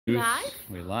Live?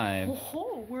 We're live.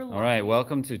 Oh, we're live. All right,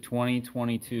 welcome to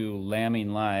 2022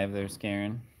 Lambing Live. There's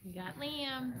Karen. We got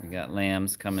lamb. We got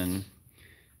lambs coming,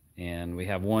 and we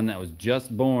have one that was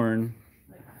just born.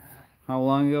 How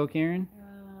long ago, Karen?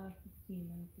 15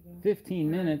 minutes ago. 15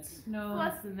 minutes. No,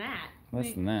 less than that.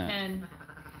 Less than that. 10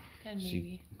 maybe.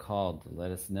 She called to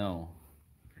let us know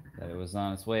that it was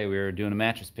on its way. We were doing a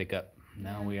mattress pickup.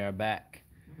 Now we are back.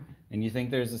 And you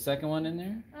think there's a second one in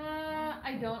there?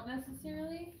 I don't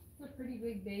necessarily. It's a pretty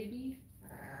big baby,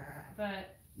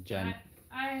 but Jen.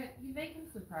 they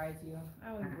can surprise you.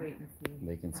 I would wait and see.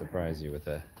 They can surprise you with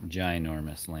a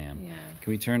ginormous lamb. Yeah.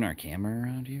 Can we turn our camera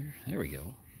around here? There we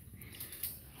go.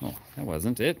 Oh, that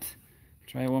wasn't it.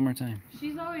 Try it one more time.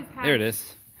 She's always had. There it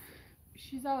is.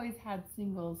 She's always had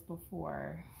singles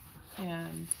before,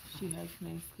 and she has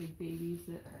nice big babies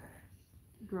that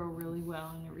grow really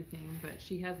well and everything, but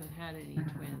she hasn't had any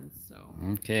twins, so.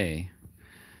 Okay.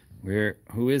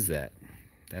 Who is that?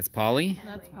 That's Polly?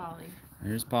 That's Polly.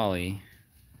 There's Polly.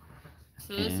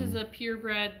 So this is a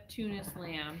purebred Tunis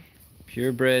lamb.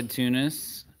 Purebred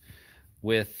Tunis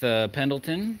with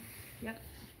Pendleton. Yep.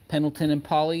 Pendleton and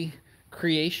Polly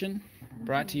creation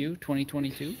brought to you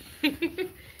 2022.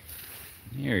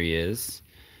 Here he is.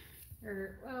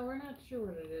 Well, we're not sure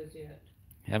what it is yet.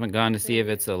 Haven't gone to see if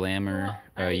it's a lamb or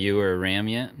a ewe or a ram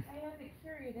yet. I had to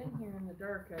carry it in here in the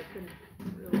dark. I couldn't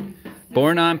really.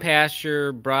 Born on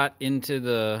pasture, brought into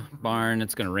the barn.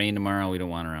 It's going to rain tomorrow. We don't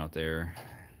want her out there.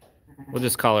 We'll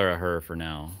just call her a her for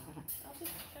now. I'll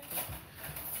just check it.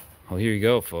 Oh, here you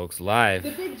go, folks. Live.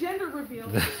 The big gender reveal.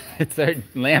 It's our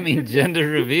lambing gender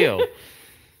reveal.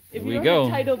 If Here you we go.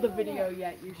 haven't titled the video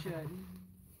yet, you should.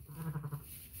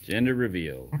 Gender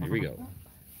reveal. Here we go.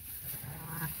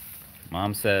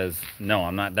 Mom says, no,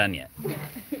 I'm not done yet.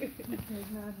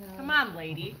 Come on,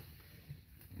 lady.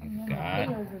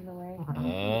 God.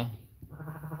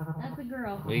 That's a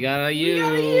girl. We got a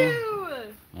ewe.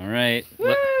 All right.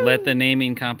 Let the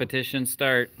naming competition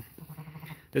start.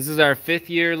 This is our 5th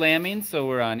year lambing, so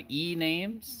we're on E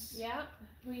names. Yep.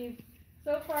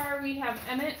 So far we have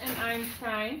Emmett and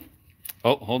Einstein.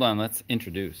 Oh, hold on. Let's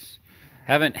introduce.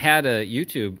 Haven't had a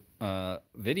YouTube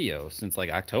video since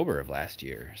like October of last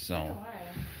year. So,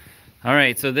 all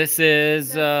right. So this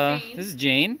is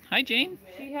Jane. Hi, Jane.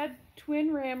 She had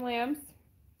twin ram lambs.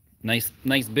 Nice,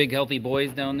 big, healthy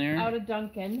boys down there. Out of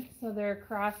Duncan, so they're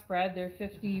crossbred. They're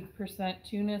 50%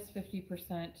 Tunis,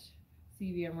 50%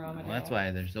 CVM Romano. Well, that's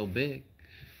why they're so big.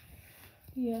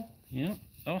 Yeah. Yep.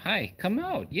 Oh, hi. Come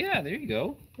out. Yeah, there you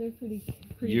go. They're pretty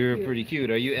You're cute. pretty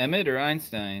cute. Are you Emmett or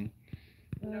Einstein?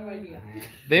 No idea.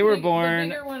 They were The born.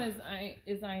 bigger one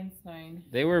is Einstein.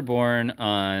 They were born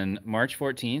on March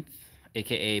 14th,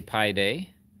 aka Pi Day.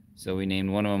 So we named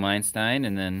one of them Einstein,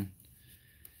 and then,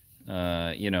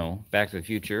 Back to the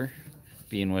Future,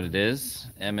 being what it is.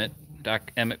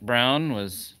 Doc Emmett Brown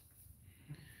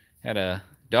had a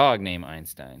dog named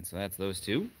Einstein. So that's those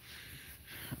two.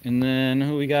 And then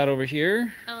who we got over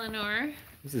here? Eleanor.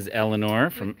 This is Eleanor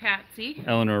from Patsy.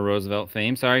 Eleanor Roosevelt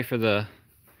fame. Sorry for the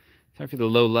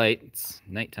low light. It's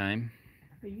nighttime.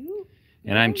 Are you?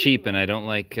 And I'm cheap and I don't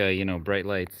like, bright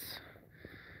lights.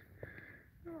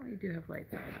 Oh, you do have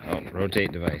lights on. Oh,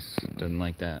 rotate device. Doesn't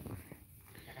like that.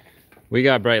 We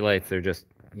got bright lights. They're just,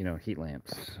 heat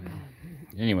lamps.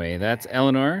 Anyway, that's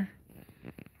Eleanor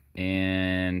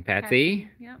and Patsy.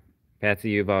 Yep.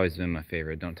 Patsy, you've always been my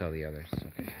favorite. Don't tell the others.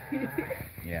 Okay.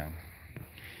 Yeah.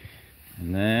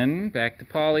 And then back to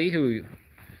Polly, who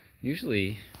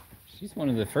she's one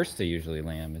of the first to usually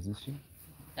lamb, isn't she?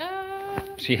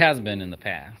 She has been in the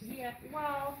past. Yeah,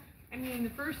 well, I mean, the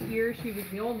first year she was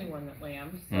the only one that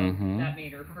lambed, so that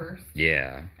made her first.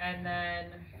 Yeah. And then,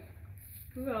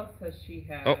 who else has she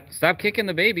had? Oh, stop kicking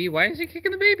the baby. Why is she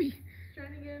kicking the baby? She's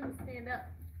trying to get him to stand up.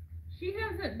 She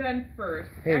hasn't been first.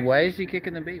 Hey, Actually, why is she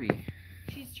kicking the baby?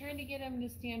 she's trying to get him to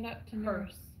stand up to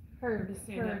nurse. Her to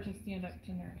stand up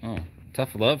to nurse. Oh,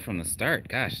 tough love from the start.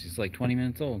 Gosh, she's like 20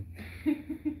 minutes old.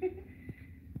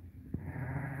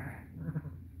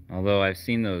 Although I've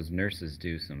seen those nurses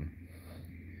do some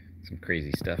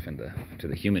crazy stuff to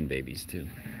the human babies too.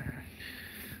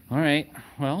 All right,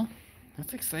 well,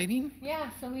 that's exciting. Yeah,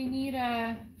 so we need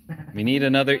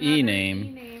another E name.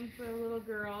 E name for a little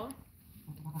girl.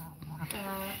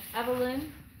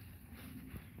 Evelyn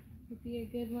would be a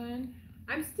good one.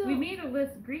 We made a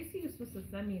list. Greasy was supposed to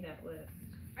send me that list.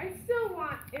 I still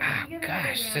want.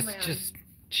 Gosh, that's just,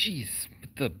 jeez,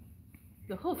 the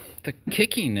hoof. The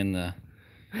kicking and the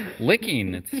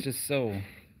licking. It's just so.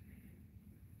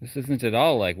 This isn't at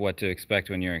all like what to expect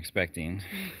when you're expecting.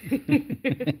 Look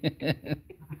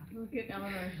at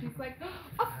Eleanor. She's like,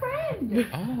 a friend.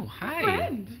 Oh, hi. A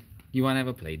friend. You want to have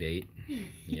a play date?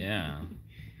 Yeah.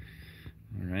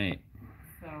 All right.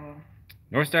 So.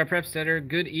 North Star Prepstetter,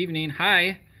 good evening.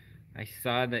 Hi. I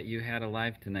saw that you had a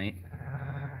live tonight.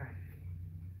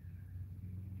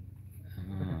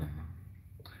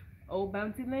 Oh,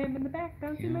 bouncy lamb in the back,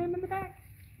 bouncy lamb in the back.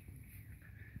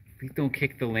 Please don't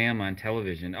kick the lamb on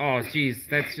television. Oh, jeez,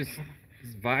 that's just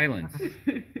violence.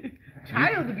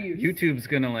 Child abuse. YouTube's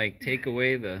gonna like take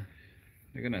away the.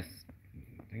 They're gonna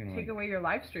take away your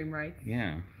live stream rights.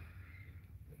 Yeah.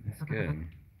 That's good.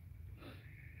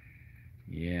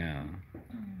 Yeah.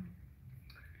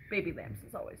 Baby lambs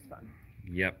is always fun.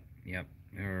 Yep.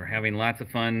 We're having lots of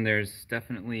fun. There's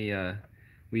definitely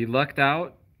we lucked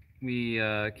out. We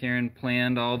Karen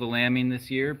planned all the lambing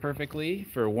this year perfectly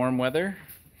for warm weather.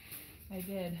 I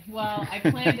did. Well, I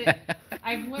planned it.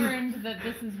 I've learned that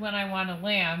this is when I want to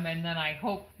lamb, and then I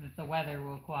hope that the weather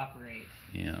will cooperate.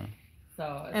 Yeah.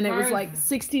 So. And it was like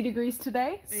 60 degrees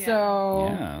today. Yeah. So.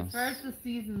 Yeah. As far as the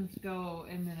seasons go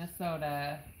in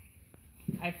Minnesota,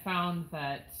 I found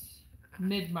that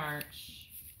mid-March,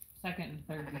 second and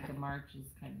third week of March is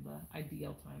kind of the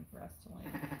ideal time for us to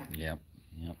lamb. Yep.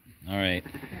 All right.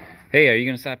 Hey, are you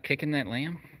gonna stop kicking that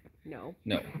lamb? No.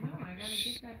 No. No, I gotta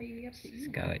get that baby up to eat. It's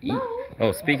gotta eat.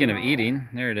 Oh, speaking of eating,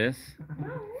 there it is.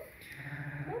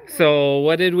 So,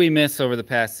 what did we miss over the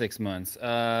past 6 months?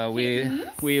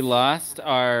 We lost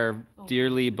our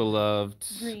dearly beloved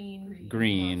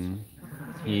Green.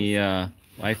 He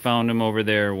I found him over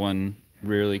there one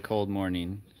really cold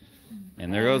morning.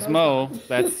 And there goes Mo.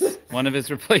 That's one of his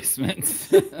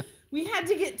replacements. We had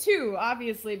to get two,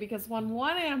 obviously, because when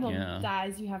one animal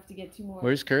dies, you have to get two more.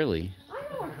 Where's Curly?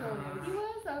 I know where Curly is. He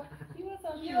was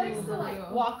up He likes to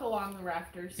like walk along the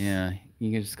rafters. Yeah,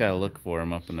 you just gotta look for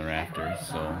him up in the rafters.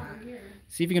 So,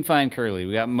 see if you can find Curly.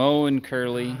 We got Mo and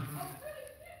Curly.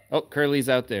 Oh, Curly's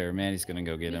out there. Maddie's gonna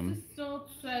go get him. Mrs.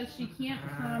 Stoltz says she can't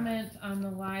comment on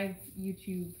the live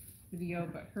YouTube video,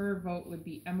 but her vote would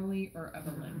be Emily or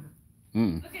Evelyn.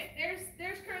 Okay,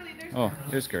 there's Curly.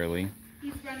 There's Curly.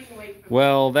 He's running away from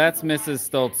Well, that's Mrs.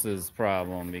 Stoltz's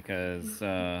problem because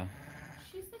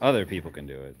other people can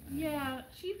do it. Yeah,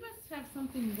 she must have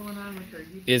something going on with her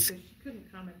YouTube Is- because she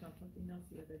couldn't comment on something else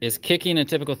the other day. Is kicking a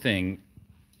typical thing?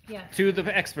 Yes. To the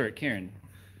expert, Karen.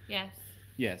 Yes.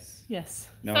 Yes. Yes.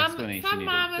 No some explanation needed.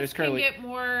 mamas There's can Curly. get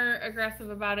more aggressive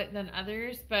about it than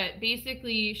others, but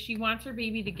basically she wants her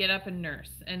baby to get up and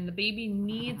nurse, and the baby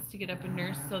needs to get up and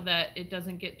nurse so that it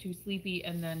doesn't get too sleepy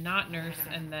and then not nurse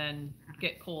and then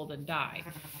get cold and die.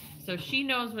 So she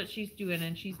knows what she's doing,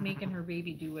 and she's making her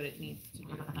baby do what it needs to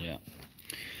do. Yeah.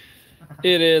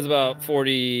 It is about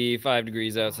 45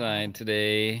 degrees outside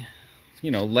today. You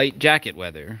know, light jacket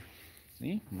weather.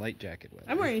 See? Light jacket weather.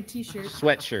 I'm wearing a t-shirt.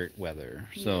 Sweatshirt weather.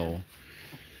 So,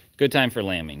 good time for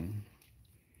lambing.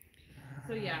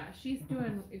 So yeah, she's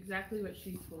doing exactly what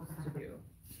she's supposed to do.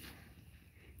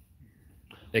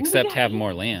 Except got have 8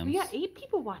 more lambs. We got 8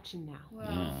 people watching now.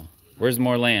 Well, Yeah. Where's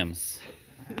more lambs?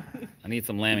 I need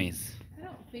some lammies. I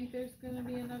don't think there's gonna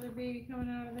be another baby coming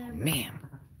out of there. but- Man,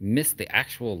 missed the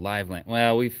actual live lamb.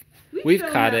 Well, we've shown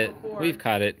caught that it. before. We've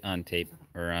caught it on tape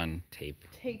or on tape.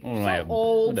 Take Oh, so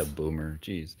old. what a boomer.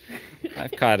 Jeez.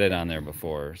 I've caught it on there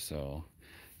before, so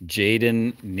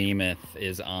Jaden Nemeth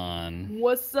is on.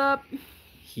 What's up?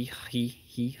 He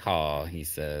haw, he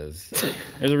says.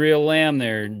 There's a real lamb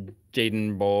there,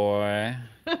 Jaden boy.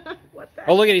 What the?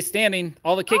 Oh, look at he's standing.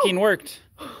 All the kicking worked.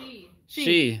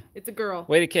 She. It's a girl.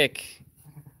 Way to kick.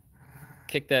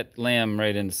 Kick that lamb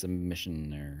right into submission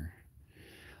there.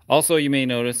 Also, you may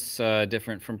notice,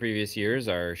 different from previous years,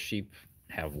 our sheep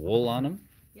have wool on them.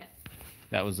 Yes.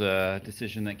 That was a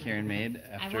decision that Karen made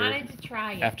I wanted to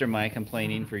try it. after my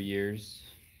complaining for years.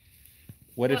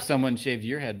 What if someone shaved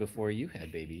your head before you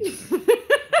had babies?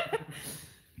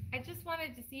 I just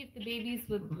wanted to see if the babies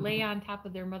would lay on top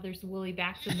of their mother's woolly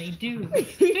backs, and they do.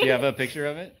 Do you have a picture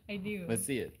of it? I do. Let's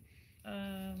see it.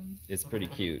 It's pretty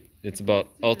Well, cute. It's about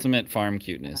ultimate farm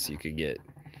cuteness you could get.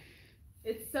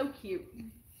 It's so cute.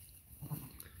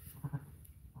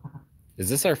 Is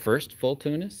this our first full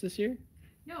tunis this year?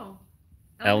 No.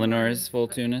 Eleanor's full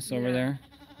tunis over Yeah. there?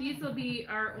 These will be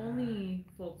our only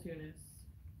full tunis.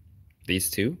 These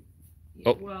two?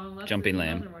 Oh, well, unless jumping there's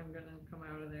lamb. another one gonna come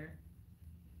out of there.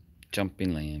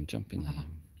 Jumping lamb, jumping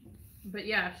lamb. But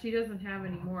yeah, if she doesn't have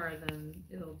any more, then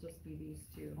it'll just be these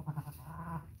two.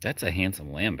 That's a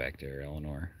handsome lamb back there,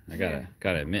 Eleanor. I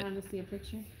gotta admit. Want to see a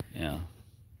picture? Yeah.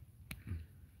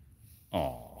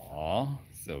 Aw,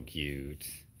 so cute.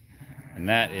 And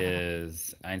that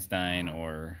is Einstein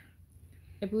or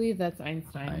I believe that's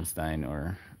Einstein.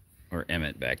 or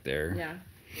Emmett back there. Yeah.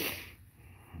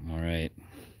 All right.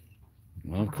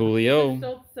 Well, coolio.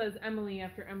 Stoltz says Emily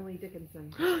after Emily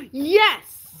Dickinson.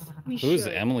 Yes! Who's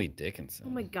Emily Dickinson?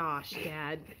 Oh my gosh,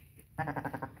 Dad.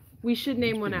 We should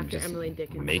name one after Just Emily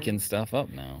Dickinson. Making stuff up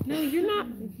now. No, you're not.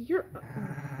 You're.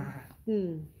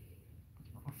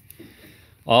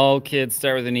 All kids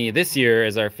start with an E. This year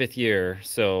is our 5th year,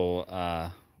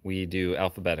 so we do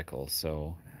alphabetical.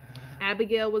 So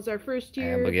Abigail was our first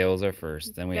year. Abigail was our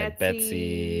first. Then we had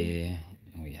Betsy.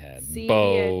 We had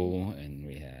Bo, and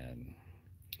we had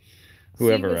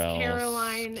whoever else.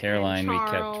 Caroline we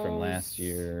kept from last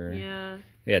year. Yeah.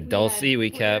 We had Dulcie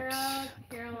we kept.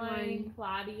 Caroline,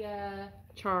 Claudia,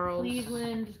 Charles.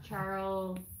 Cleveland,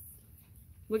 Charles.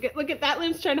 Look at that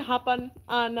Lynn's trying to hop on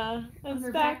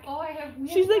his back. Oh, I have.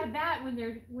 She's like have that when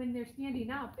they're standing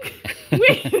up.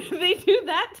 Wait, they do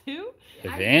that too?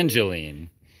 Evangeline.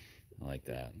 I like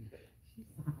that.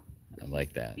 I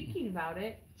like that. Speaking about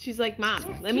it. She's like,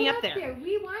 Mom, let me up there.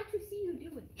 We want to see you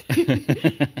do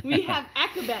it. We have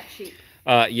acrobat sheep.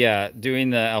 Yeah, doing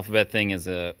the alphabet thing is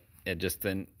just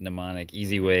a mnemonic,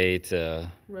 easy way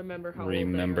to remember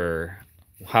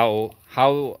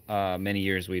how many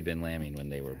years we'd been lambing when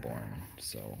they were born.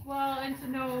 So. Well, and to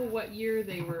know what year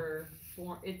they were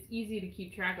born, it's easy to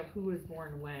keep track of who was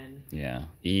born when. Yeah,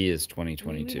 E is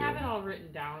 2022. We have it all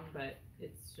written down, but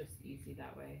it's just easy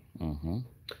that way.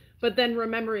 But then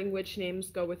remembering which names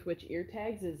go with which ear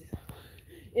tags is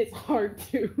hard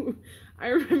too. I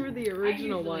remember the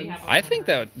original ones. I think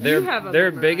that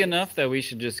they're big enough that we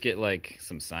should just get like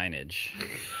some signage,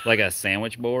 like a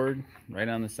sandwich board right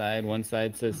on the side. One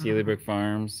side says Seelybrook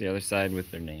Farms, the other side with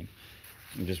their name,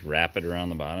 and just wrap it around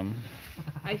the bottom.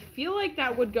 I feel like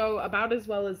that would go about as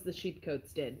well as the sheep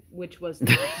coats did, which was.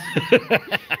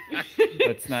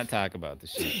 Let's not talk about the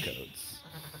sheep coats.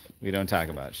 We don't talk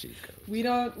about sheep coats. We're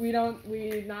not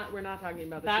talking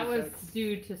about that. That was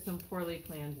due to some poorly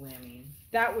planned lambing.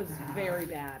 That was very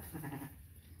bad.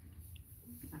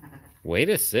 Way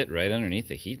to sit right underneath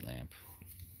the heat lamp.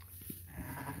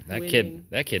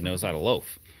 That kid knows how to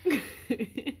loaf.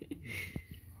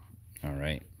 All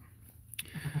right.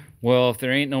 Well, if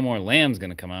there ain't no more lambs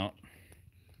gonna come out,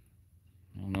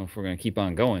 I don't know if we're gonna keep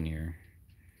on going here.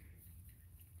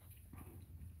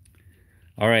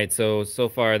 All right, so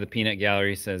far the peanut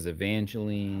gallery says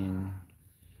Evangeline,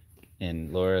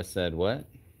 and Laura said what?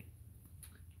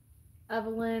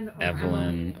 Evelyn or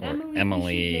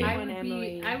Emily.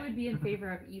 I would be in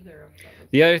favor of either of those.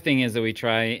 The other thing is that we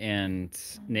try and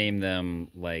name them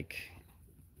like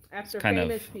after kind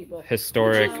famous of people.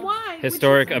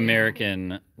 historic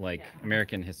American, like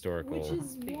American historical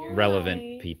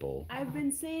relevant people. I've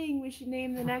been saying we should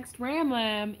name the next Ram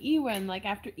Lamb Ewan, like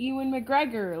after Ewan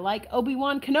McGregor, like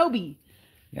Obi-Wan Kenobi.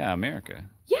 Yeah, America.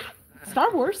 Yeah,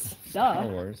 Star Wars. Duh. Star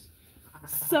Wars.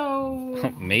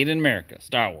 So. Made in America.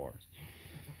 Star Wars.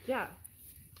 Yeah.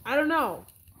 I don't know.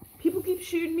 People keep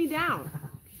shooting me down.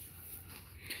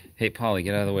 Hey, Polly,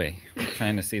 get out of the way. I'm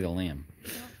trying to see the lamb.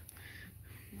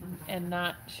 And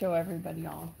not show everybody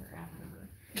all her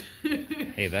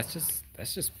afterwards. Hey, that's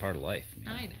just part of life.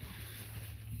 Man. I know.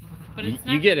 But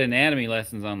you get anatomy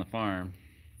lessons on the farm.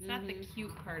 It's not the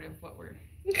cute part of what we're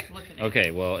looking at.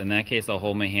 Okay, well, in that case, I'll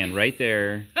hold my hand right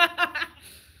there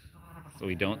so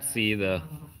we don't see the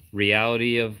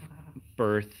reality of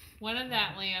birth. One of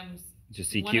that lamb's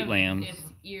just see cute lambs. Its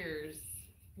ears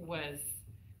was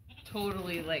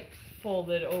totally like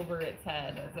folded over its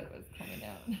head as it was coming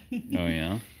out. Oh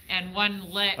yeah. And one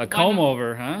leg. A comb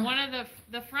over, huh? One of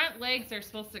the front legs are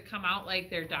supposed to come out like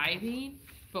they're diving,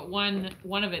 but one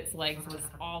of its legs was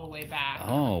all the way back.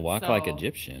 Oh, walk like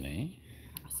Egyptian, eh?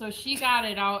 So she got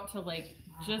it out to like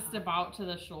just about to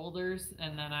the shoulders,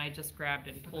 and then I just grabbed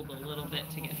and pulled a little bit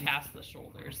to get past the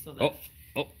shoulders, so that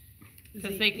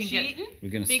because they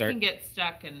can get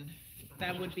stuck, and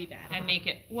that would be bad. And make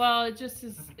it well. It just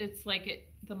is. It's like it.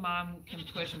 The mom can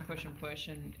push and push and push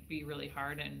and be really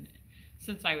hard, and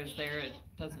since I was there, it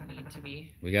doesn't need to be.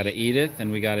 We got an Edith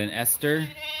and we got an Esther.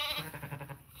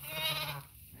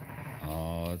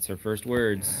 Oh, it's her first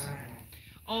words.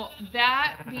 Oh,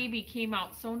 that baby came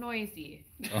out so noisy.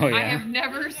 Oh yeah. I have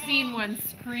never seen one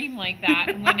scream like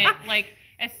that. When it like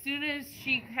as soon as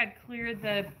she had cleared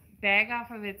the bag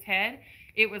off of its head,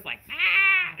 it was like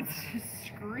it's just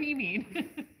screaming.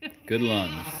 Good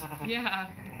lungs. Yeah.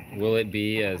 Will it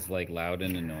be as like loud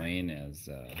and annoying as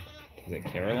is it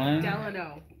Caroline?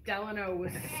 Delano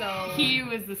was so. He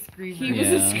was the screamer. He was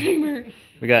a screamer.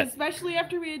 We got especially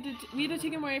after we had to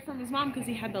take him away from his mom because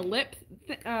he had the lip,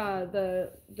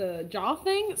 the jaw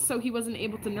thing, so he wasn't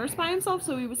able to nurse by himself.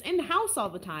 So he was in the house all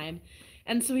the time,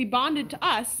 and so he bonded to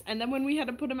us. And then when we had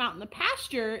to put him out in the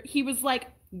pasture, he was like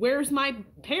where's my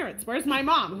parents? Where's my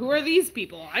mom? Who are these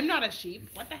people? I'm not a sheep.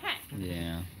 What the heck?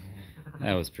 Yeah.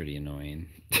 That was pretty annoying.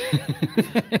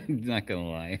 Not gonna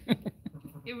lie.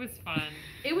 It was fun.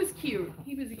 It was cute.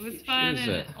 It was fun,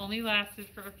 and it only lasted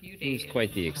for a few It days. was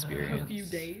quite the experience. A few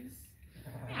days.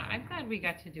 Yeah, I'm glad we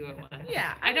got to do it once.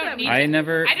 Yeah, I don't need. I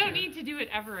don't need to do it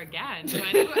ever again. But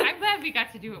I'm glad we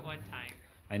got to do it one time.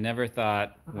 I never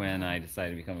thought when I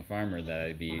decided to become a farmer that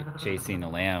I'd be chasing a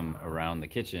lamb around the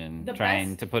kitchen,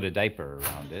 trying to put a diaper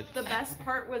around it. The best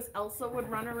part was Elsa would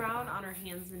run around on her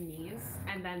hands and knees,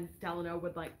 and then Delano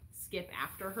would like skip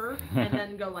after her, and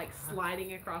then go like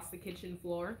sliding across the kitchen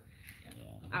floor. Yeah.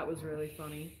 That was really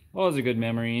funny. Well, those are good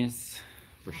memories,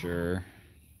 for sure.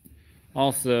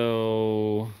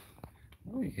 Also,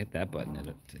 oh, you hit that button at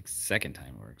the second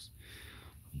time works.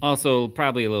 Also,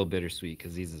 probably a little bittersweet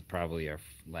because these is probably our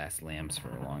last lambs for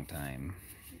a long time,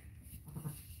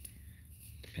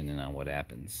 depending on what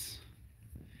happens.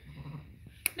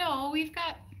 No, we've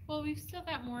still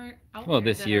got more out Well,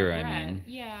 there this that year, are I bred. mean.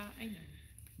 Yeah, I know.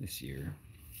 This year.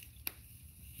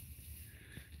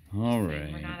 All Just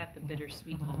saying, right. We're not at the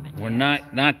bittersweet moment. We're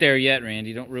yet. not there yet,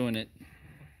 Randy. Don't ruin it.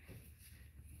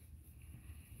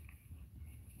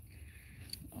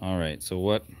 All right. So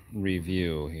what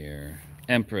review here?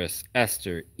 Empress,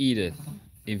 Esther, Edith,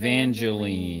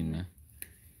 Evangeline.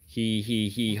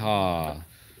 He ha.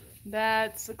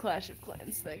 That's the Clash of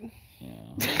Clans thing.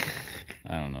 Yeah.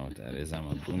 I don't know what that is. I'm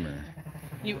a boomer.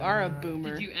 You are a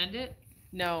boomer. Did you end it?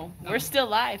 No, we're still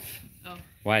live. Oh.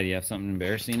 Why? Do you have something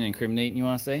embarrassing and incriminating you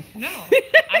want to say? No,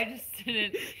 I just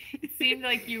didn't. It seemed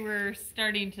like you were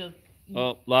starting to.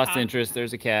 Oh, lost interest.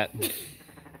 There's a cat.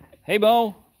 Hey,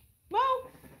 Mo.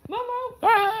 Momo.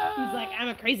 Ah! He's like, I'm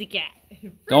a crazy cat.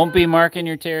 Don't be marking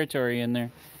your territory in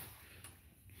there.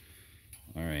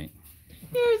 All right.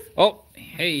 Oh,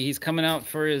 hey, he's coming out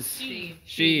for his. She.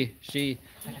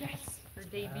 Yes, her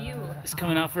debut. He's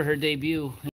coming out for her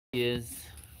debut. He is.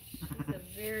 It's a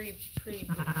very pretty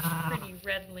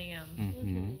red lamb.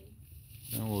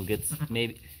 Mm-hmm. Well, we'll get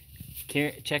maybe.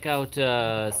 Check out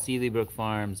Seeley Brook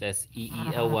Farms,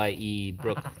 Seelye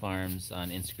Brook Farms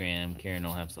on Instagram. Karen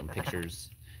will have some pictures.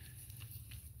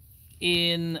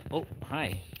 Oh,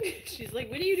 hi. She's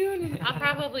like, what are you doing? I'll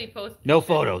probably post. No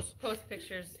photos. Post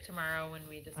pictures tomorrow when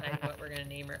we decide what we're gonna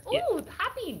name her. Yeah. Oh, the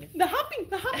hopping! The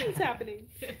hopping's happening.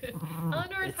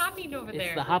 Eleanor's hopping over there.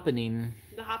 It's the happening.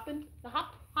 The hopping. The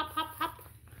hop.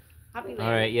 Hopping. All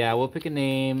right, yeah, we'll pick a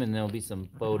name and there'll be some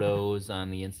photos on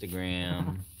the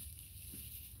Instagram.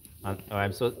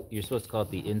 You're supposed to call it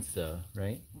the Insta,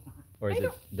 right? Or is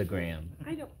it the gram?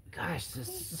 I don't. Gosh,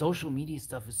 this social media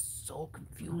stuff is so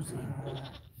confusing.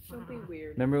 Don't be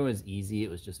weird. Remember it was easy, it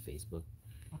was just Facebook.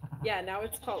 Yeah, now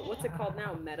it's called, what's it called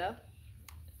now? Meta?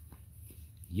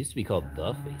 It used to be called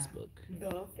the Facebook.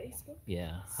 The Facebook?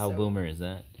 Yeah, how So- boomer is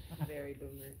that? Very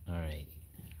boomer. All right.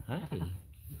 Hi.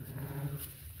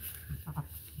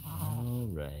 All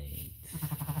right.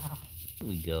 Here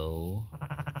we go.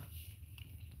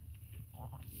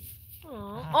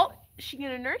 Oh, is she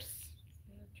gonna nurse?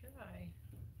 Try.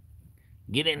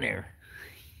 Get in there.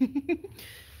 I'm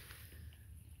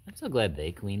so glad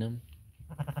they clean them.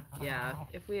 Yeah,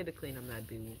 if we had to clean them, that'd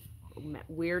be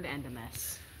weird and a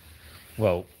mess.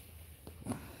 Well,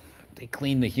 they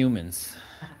clean the humans.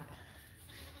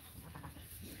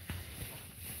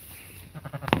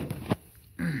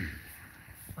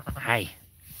 Hi.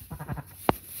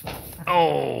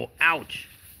 Oh, ouch.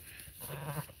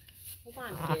 Hold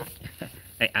on, kid.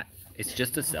 Hey, it's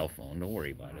just a cell phone. Don't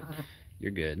worry about it.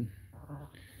 You're good.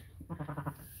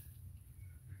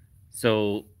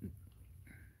 So,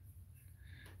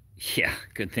 yeah,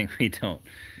 good thing we don't.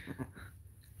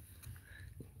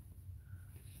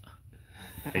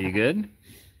 Are you good?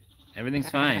 Everything's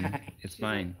fine. It's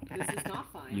fine. This is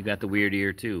not fine. You got the weird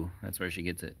ear too. That's where she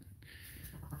gets it.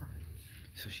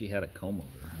 So she had a comb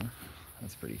over, huh?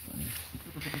 That's pretty funny.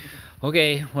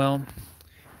 Okay, well,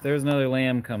 if there was another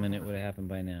lamb coming, it would have happened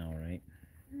by now, right?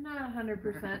 Not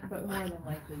 100%, but more than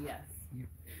likely, yes.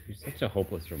 You're such a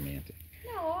hopeless romantic.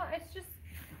 No, it's just.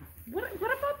 What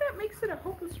about that makes it a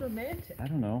hopeless romantic? I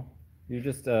don't know. You're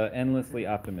just endlessly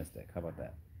optimistic. How about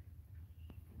that?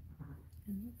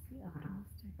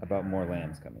 About more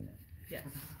lambs coming in. Yes.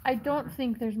 I don't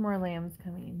think there's more lambs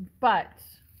coming, but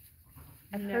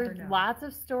I've never heard know. lots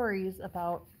of stories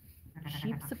about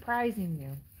sheep surprising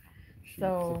you.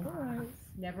 So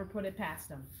Never put it past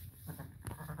them.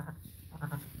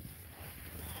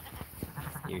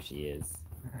 Here she is.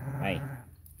 Hi.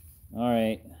 All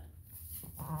right.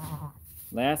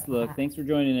 Last look. Thanks for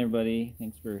joining, everybody.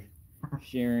 Thanks for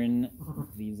sharing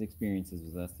these experiences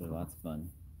with us. They're lots of fun.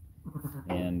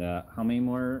 And how many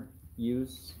more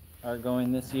ewes are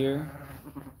going this year?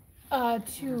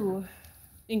 2.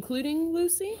 Including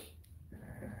Lucy?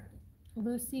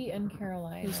 Lucy and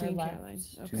Caroline. Lucy are and left. Caroline.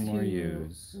 Okay. 2 more 2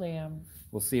 ewes. lambs.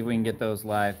 We'll see if we can get those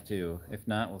live too. If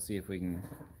not, we'll see if we can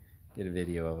get a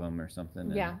video of them or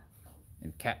something. Yeah.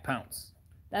 And cat pounce.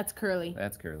 That's Curly.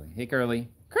 That's Curly. Hey, Curly.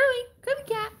 Curly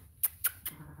cat.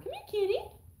 Come here, kitty.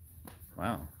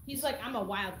 Wow. He's like, I'm a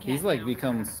wild cat. He's like now.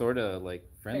 become sort of like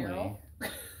friendly. Feral.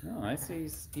 No, I see.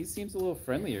 He seems a little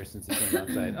friendlier since he came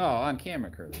outside. Oh, on camera,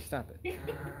 Curly. Stop it.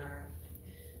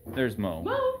 There's Mo.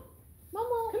 Mo.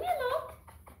 Momo. Come here, Mo.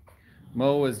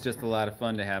 Mo was just a lot of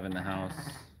fun to have in the house.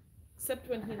 Except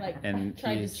when he like And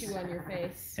tried to he's- chew on your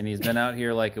face. And he's been out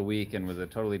here like a week and was a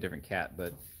totally different cat,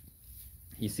 but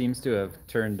he seems to have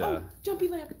turned Oh, jumpy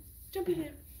lamb. Jumpy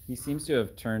lamb. he seems to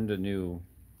have turned a new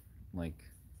like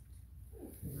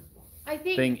I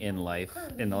think thing in life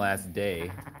in the last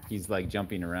day. He's like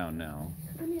jumping around now.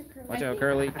 Come here, Curly. Watch out,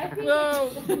 Curly. I think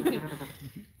Whoa!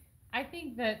 I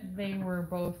think that they were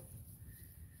both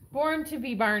born to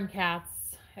be barn cats,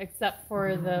 except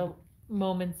for the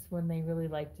moments when they really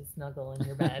like to snuggle in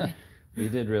your bed. We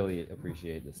did really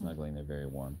appreciate the snuggling. They're very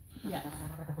warm. Yes.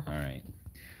 All right.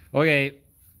 Okay.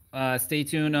 Stay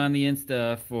tuned on the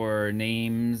Insta for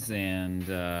names and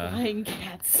Flying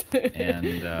cats.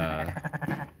 and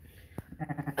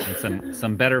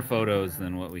some better photos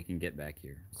than what we can get back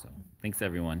here. So thanks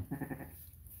everyone.